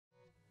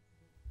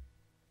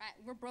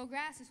We're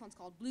Brograss. This one's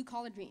called Blue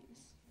Collar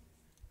Dreams.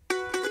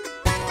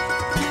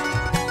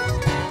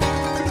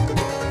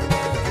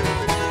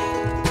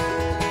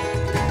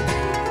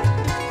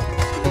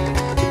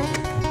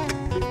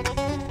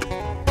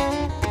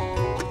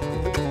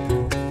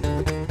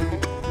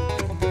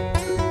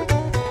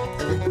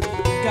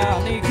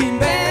 Got leaking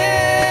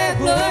bad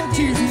blood,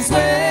 tears and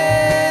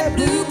sweat.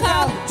 Blue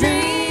collar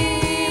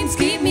dreams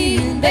keep me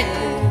in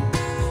bed.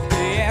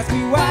 They ask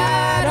me why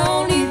I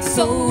don't need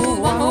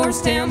soul, one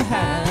horse town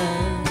behind.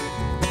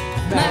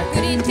 My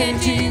good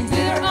intentions,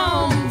 they're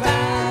on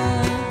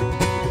fire.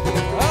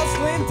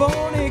 Hustling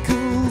for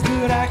nickels,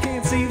 but I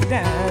can't see the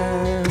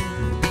dime.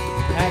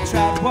 I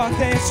try to walk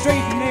that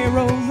straight and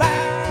narrow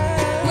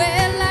line.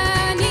 Well,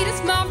 I need a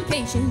small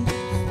vacation,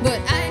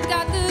 but I ain't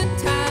got the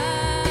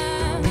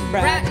time.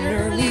 Bright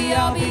and early,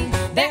 I'll be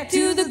back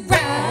to the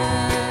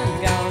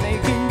grind. Got an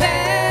aching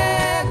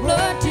back,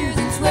 blood, tears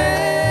and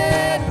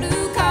sweat.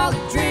 Blue collar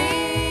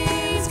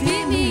dreams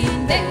keep me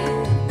in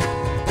bed.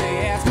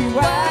 They ask me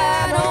why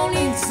I don't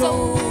need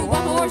soul,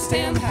 one horse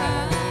town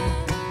behind.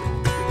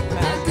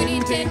 My good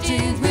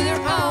intentions with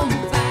her on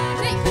fire.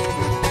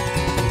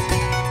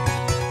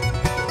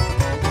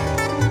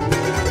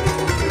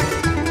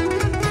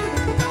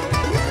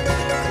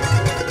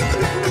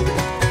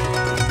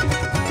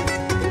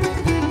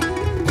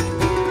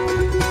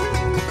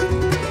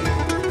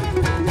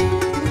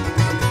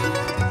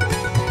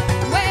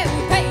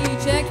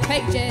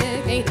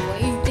 Paycheck ain't the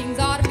way things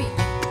ought to be.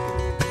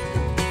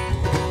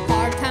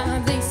 Hard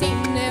times, they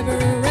seem to never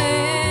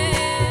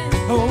end.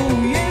 Oh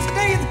yes,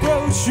 day the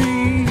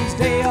groceries,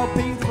 day I'll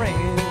pay the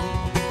rent.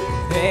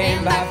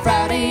 And by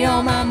Friday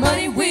all my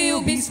money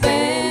will be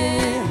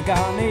spent.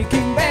 Got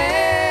aching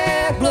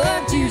bad,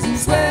 blood, tears and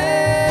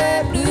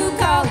sweat. Blue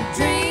collar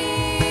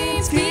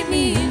dreams keep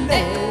me in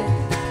bed.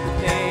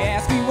 They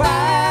ask me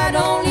why I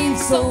don't need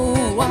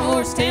soul, one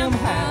horse town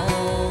behind.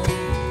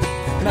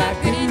 My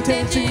good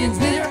intentions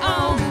with her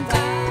on fire.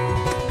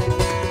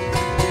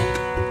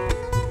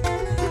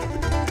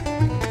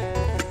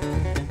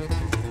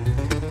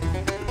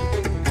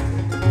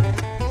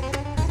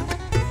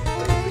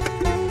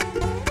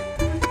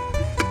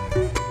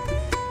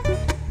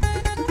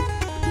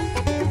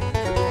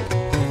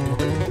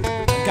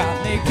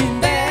 Got making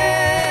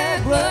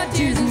bad, blood,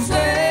 tears and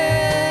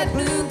sweat.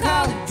 Blue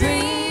collar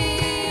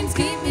dreams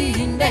keep me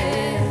in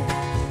bed.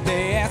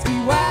 They ask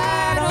me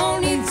why I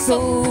don't need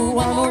soul,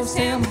 one horse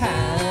town behind.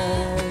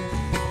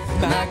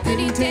 My good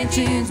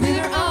intentions with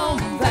her on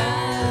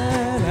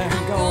fire.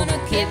 I'm gonna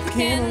kick the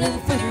can a little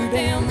further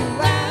down the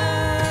line.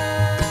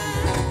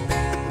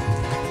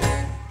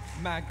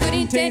 My good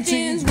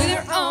intentions with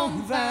her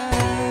on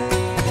fire.